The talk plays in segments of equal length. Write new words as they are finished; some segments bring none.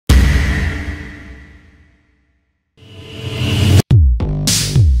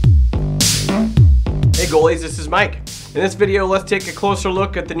goalies, this is Mike. In this video, let's take a closer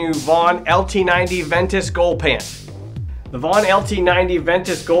look at the new Vaughn LT90 Ventus goal pant. The Vaughn LT90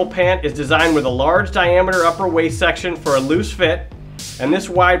 Ventus goal pant is designed with a large diameter upper waist section for a loose fit, and this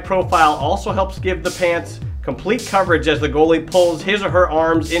wide profile also helps give the pants complete coverage as the goalie pulls his or her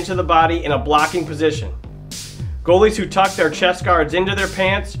arms into the body in a blocking position. Goalies who tuck their chest guards into their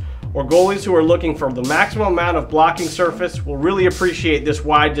pants, or goalies who are looking for the maximum amount of blocking surface, will really appreciate this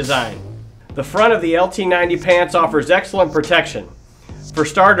wide design. The front of the LT90 pants offers excellent protection. For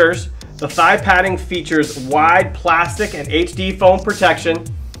starters, the thigh padding features wide plastic and HD foam protection,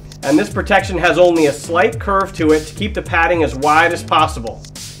 and this protection has only a slight curve to it to keep the padding as wide as possible.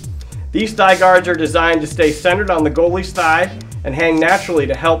 These thigh guards are designed to stay centered on the goalie's thigh and hang naturally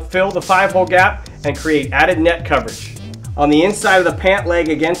to help fill the 5-hole gap and create added net coverage. On the inside of the pant leg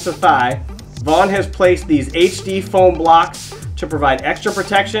against the thigh, Vaughn has placed these HD foam blocks to provide extra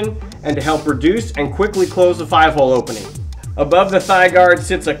protection and to help reduce and quickly close the 5-hole opening. Above the thigh guard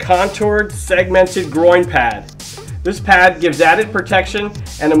sits a contoured, segmented groin pad. This pad gives added protection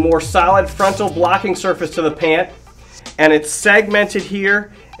and a more solid frontal blocking surface to the pant, and it's segmented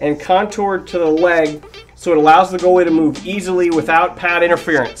here and contoured to the leg so it allows the goalie to move easily without pad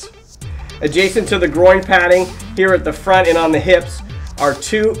interference. Adjacent to the groin padding here at the front and on the hips are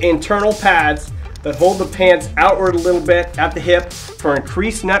two internal pads that hold the pants outward a little bit at the hip for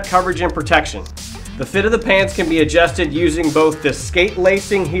increased net coverage and protection. The fit of the pants can be adjusted using both the skate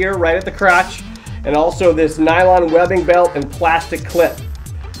lacing here right at the crotch and also this nylon webbing belt and plastic clip.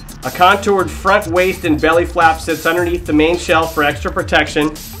 A contoured front waist and belly flap sits underneath the main shelf for extra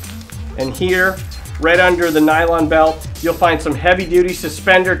protection, and here right under the nylon belt you'll find some heavy-duty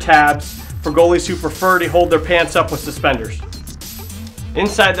suspender tabs for goalies who prefer to hold their pants up with suspenders.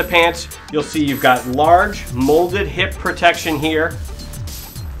 Inside the pants, you'll see you've got large molded hip protection here.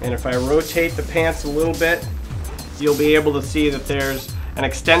 And if I rotate the pants a little bit, you'll be able to see that there's an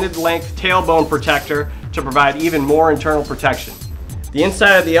extended length tailbone protector to provide even more internal protection. The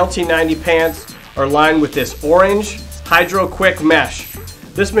inside of the LT90 pants are lined with this orange Hydro Quick mesh.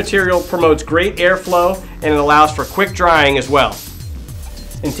 This material promotes great airflow and it allows for quick drying as well.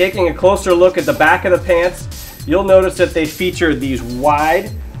 In taking a closer look at the back of the pants, you'll notice that they feature these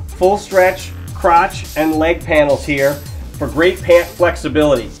wide, full stretch crotch and leg panels here for great pant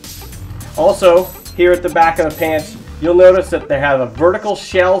flexibility. Also, here at the back of the pants, you'll notice that they have a vertical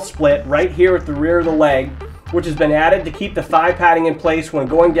shell split right here at the rear of the leg, which has been added to keep the thigh padding in place when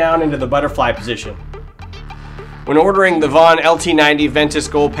going down into the butterfly position. When ordering the Vaughn LT90 Ventus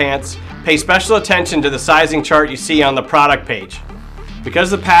goal pants, pay special attention to the sizing chart you see on the product page.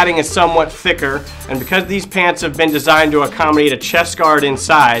 Because the padding is somewhat thicker, and because these pants have been designed to accommodate a chest guard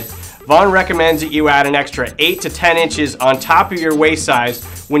inside, Vaughn recommends that you add an extra 8 to 10 inches on top of your waist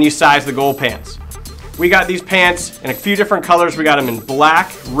size when you size the goal pants. We got these pants in a few different colors. We got them in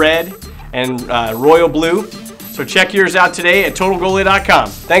black, red, and royal blue. So check yours out today at TotalGoalie.com.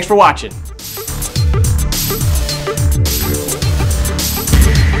 Thanks for watching.